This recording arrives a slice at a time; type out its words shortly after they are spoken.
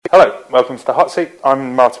Hello, welcome to the Hot Seat.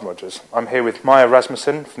 I'm Martin Rogers. I'm here with Maja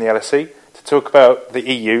Rasmussen from the LSE to talk about the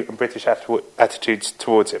EU and British attitudes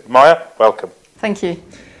towards it. Maja, welcome. Thank you.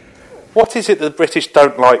 What is it that the British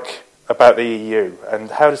don't like about the EU,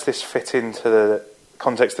 and how does this fit into the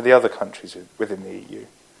context of the other countries within the EU?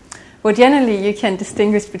 Well, generally you can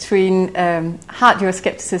distinguish between hard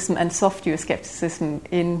Euroscepticism and soft Euroscepticism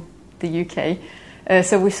in the UK.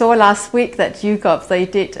 So we saw last week that YouGov, they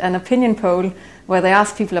did an opinion poll where they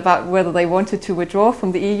asked people about whether they wanted to withdraw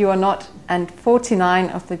from the EU or not, and 49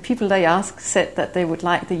 of the people they asked said that they would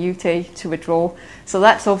like the UK to withdraw. So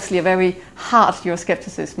that's obviously a very hard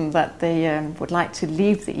Euroscepticism, that they would like to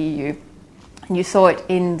leave the EU. And you saw it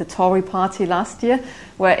in the Tory party last year,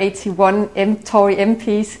 where 81 Tory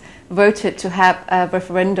MPs voted to have a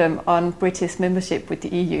referendum on British membership with the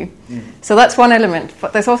EU. So that's one element,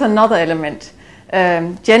 but there's also another element.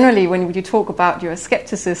 Generally, when you talk about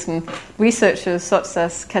Euroscepticism, researchers such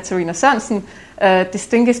as Katarina Sørensen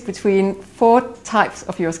distinguish between 4 types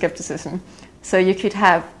of Euroscepticism. So you could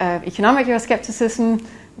have economic Euroscepticism,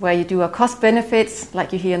 where you do a cost-benefits,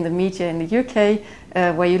 like you hear in the media in the UK,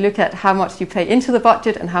 where you look at how much you pay into the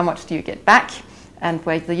budget and how much do you get back, and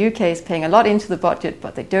where the UK is paying a lot into the budget,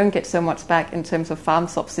 but they don't get so much back in terms of farm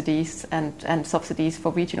subsidies and subsidies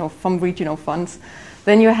from regional funds.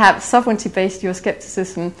 Then you have sovereignty-based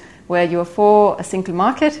Euroscepticism, where you're for a single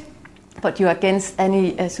market, but you're against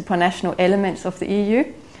any supranational elements of the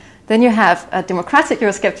EU. Then you have a democratic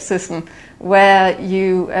Euroscepticism, where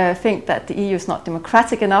you think that the EU is not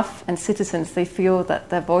democratic enough, and citizens, they feel that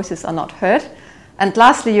their voices are not heard. And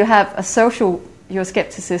lastly, you have a social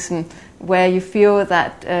Euroscepticism, where you feel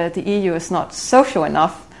that the EU is not social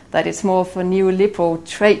enough, that it's more of a neoliberal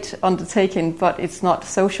trade undertaking, but it's not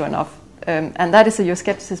social enough. And that is a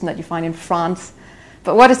Euroscepticism that you find in France.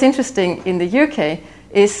 But what is interesting in the UK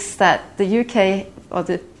is that the UK, or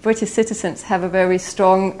the British citizens, have a very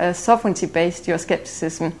strong sovereignty-based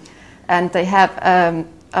Euroscepticism, and they have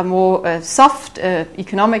a more soft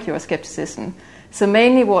economic Euroscepticism. So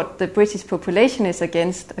mainly what the British population is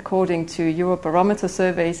against, according to Eurobarometer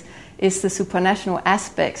surveys, is the supranational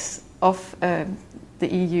aspects of the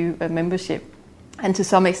EU membership. And to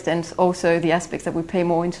some extent also the aspects that we pay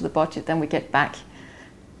more into the budget than we get back.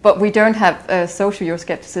 But we don't have social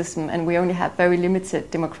Euroscepticism, and we only have very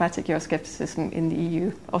limited democratic Euroscepticism in the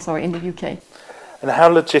in the UK. And how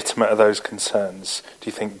legitimate are those concerns? Do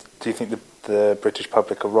you think the British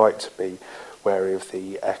public are right to be wary of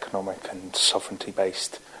the economic and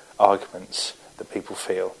sovereignty-based arguments that people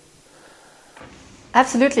feel?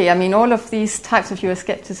 Absolutely. I mean, all of these types of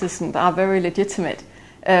Euroscepticism are very legitimate.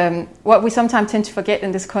 What we sometimes tend to forget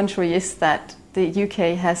in this country is that the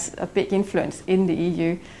UK has a big influence in the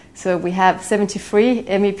EU. So we have 73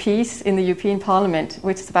 MEPs in the European Parliament,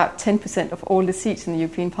 which is about 10% of all the seats in the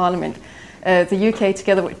European Parliament. The UK,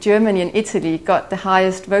 together with Germany and Italy, got the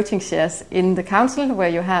highest voting shares in the Council, where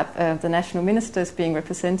you have the national ministers being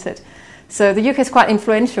represented. So the UK is quite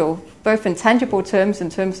influential, both in tangible terms,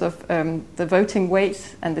 in terms of the voting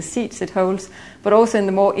weight and the seats it holds, but also in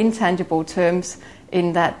the more intangible terms,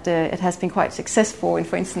 in that it has been quite successful in,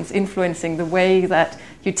 for instance, influencing the way that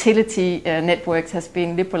utility networks has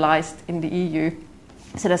been liberalised in the EU.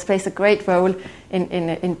 So it has played a great role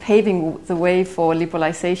in paving the way for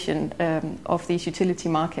liberalisation of these utility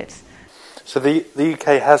markets. So the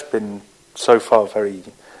UK has been so far very,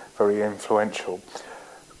 very influential.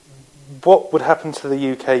 What would happen to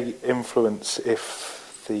the UK influence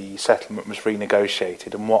if the settlement was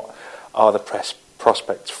renegotiated, and what are the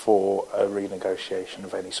prospects for a renegotiation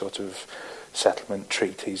of any sort of settlement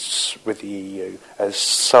treaties with the EU, as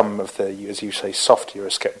some of the, as you say, soft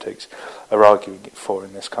Eurosceptics are arguing for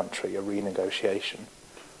in this country, a renegotiation?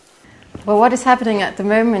 Well, what is happening at the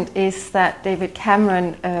moment is that David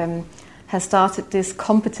Cameron has started this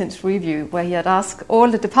competence review, where he had asked all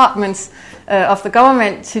the departments of the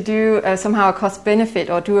government to do somehow a cost-benefit,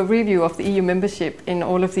 or do a review of the EU membership in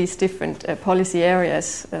all of these different policy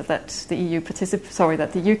areas that the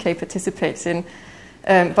UK participates in.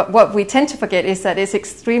 But what we tend to forget is that it's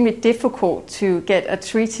extremely difficult to get a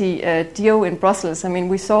treaty deal in Brussels. I mean,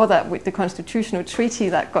 we saw that with the constitutional treaty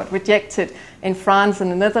that got rejected in France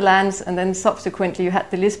and the Netherlands, and then subsequently you had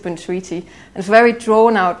the Lisbon Treaty. It's a very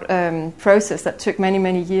drawn-out process that took many,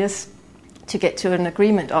 many years to get to an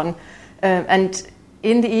agreement on. And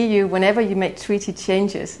in the EU, whenever you make treaty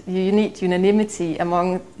changes, you need unanimity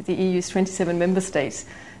among the EU's 27 member states.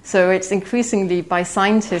 So it's increasingly by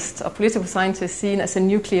scientists or political scientists seen as a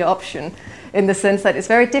nuclear option, in the sense that it's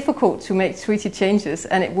very difficult to make treaty changes,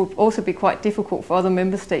 and it would also be quite difficult for other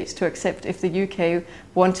member states to accept if the UK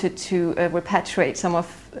wanted to repatriate some of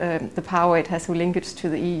the power it has linkage to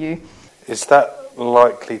the EU. Is that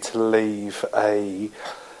likely to leave a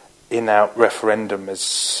in-out referendum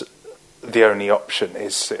as the only option?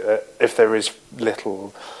 Is if there is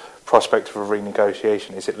little prospect of a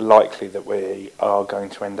renegotiation, is it likely that we are going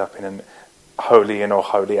to end up in an wholly in or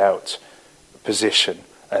wholly out position,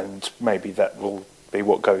 and maybe that will be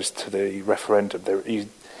what goes to the referendum? You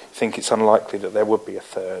think it's unlikely that there would be a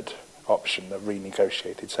third option, a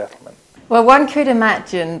renegotiated settlement? Well, one could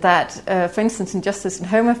imagine that, for instance, in Justice and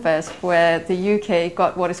Home Affairs, where the UK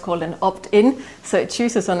got what is called an opt-in, so it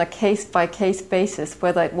chooses on a case-by-case basis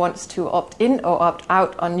whether it wants to opt-in or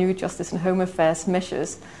opt-out on new Justice and Home Affairs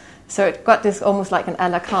measures. So it got this almost like an a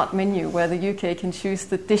la carte menu where the UK can choose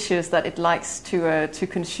the dishes that it likes to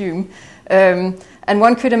consume. And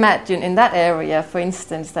one could imagine in that area, for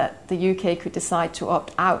instance, that the UK could decide to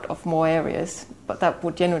opt out of more areas, but that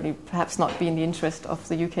would generally perhaps not be in the interest of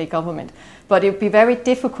the UK government. But it would be very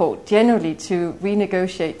difficult generally to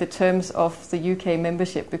renegotiate the terms of the UK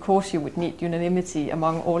membership, because you would need unanimity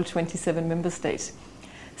among all 27 member states.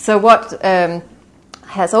 So what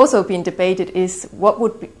has also been debated is what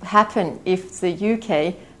would happen if the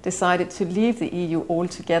UK decided to leave the EU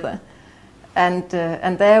altogether. And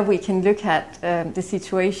there we can look at the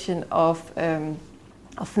situation of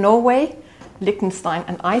Norway, Liechtenstein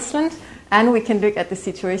and Iceland, and we can look at the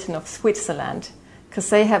situation of Switzerland, because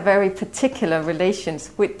they have very particular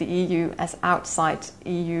relations with the EU as outside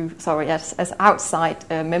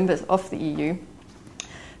members of the EU.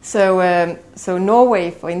 So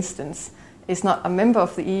Norway, for instance, is not a member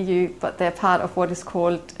of the EU, but they're part of what is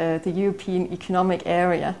called the European Economic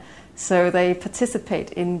Area. So they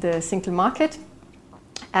participate in the single market,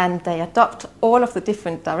 and they adopt all of the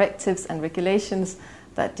different directives and regulations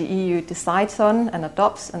that the EU decides on and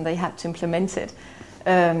adopts, and they have to implement it.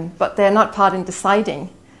 But they're not part in deciding.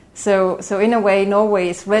 So in a way, Norway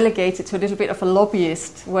is relegated to a little bit of a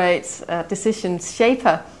lobbyist, where it's a decision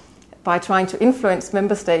shaper by trying to influence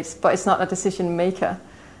member states, but it's not a decision maker.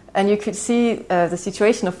 And you could see the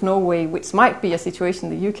situation of Norway, which might be a situation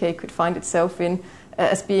the UK could find itself in,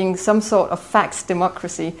 as being some sort of fax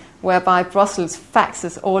democracy, whereby Brussels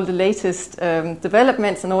faxes all the latest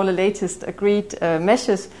developments and all the latest agreed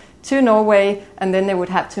measures to Norway, and then they would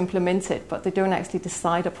have to implement it, but they don't actually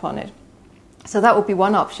decide upon it. So that would be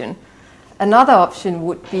one option. Another option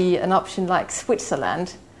would be an option like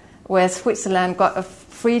Switzerland, where Switzerland got a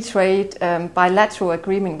free trade bilateral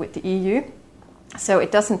agreement with the EU. So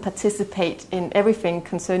it doesn't participate in everything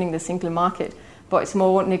concerning the single market, but it's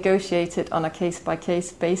more negotiated on a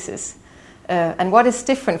case-by-case basis. And what is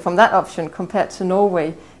different from that option compared to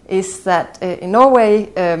Norway is that in Norway,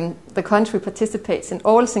 the country participates in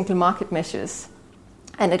all single market measures,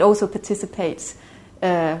 and it also participates,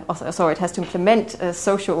 it has to implement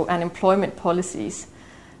social and employment policies.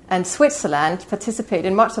 And Switzerland participates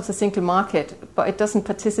in much of the single market, but it doesn't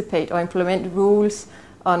participate or implement rules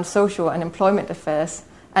on social and employment affairs.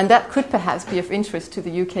 And that could perhaps be of interest to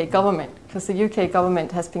the UK government, because the UK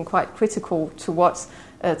government has been quite critical towards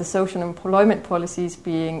the social and employment policies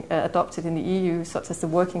being adopted in the EU, such as the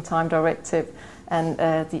Working Time Directive and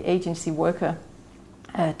the Agency Worker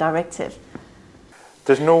Directive.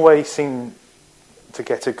 Does Norway seem to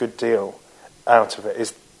get a good deal out of it?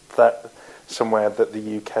 Is that somewhere that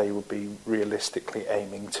the UK would be realistically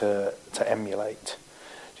aiming to emulate,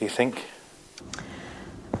 do you think?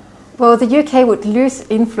 Well, the UK would lose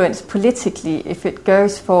influence politically if it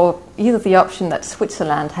goes for either the option that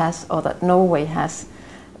Switzerland has or that Norway has.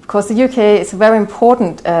 Because the UK is a very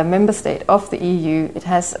important member state of the EU. It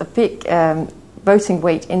has a big voting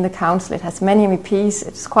weight in the Council. It has many MEPs.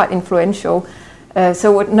 It's quite influential.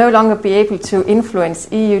 So it would no longer be able to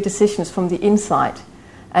influence EU decisions from the inside.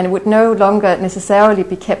 And it would no longer necessarily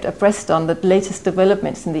be kept abreast on the latest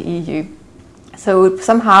developments in the EU. So it would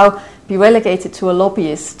somehow be relegated to a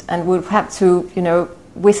lobbyist and would have to,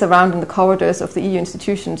 whiz around in the corridors of the EU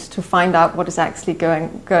institutions to find out what is actually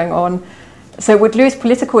going on. So it would lose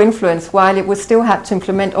political influence, while it would still have to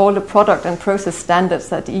implement all the product and process standards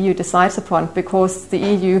that the EU decides upon, because the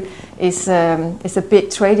EU is a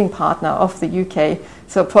big trading partner of the UK.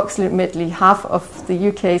 So approximately half of the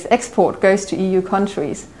UK's export goes to EU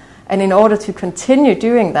countries. And in order to continue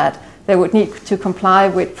doing that, they would need to comply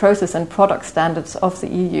with process and product standards of the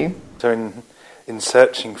EU. So in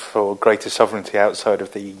searching for greater sovereignty outside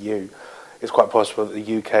of the EU, it's quite possible that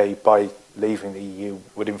the UK, by leaving the EU,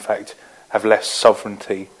 would in fact have less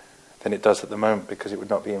sovereignty than it does at the moment, because it would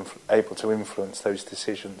not be able to influence those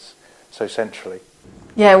decisions so centrally.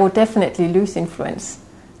 Yeah, it would definitely lose influence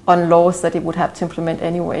on laws that it would have to implement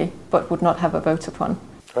anyway, but would not have a vote upon.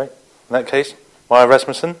 Great. In that case, Maja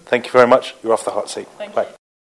Rasmussen, thank you very much. You're off the hot seat. Thank Bye. you.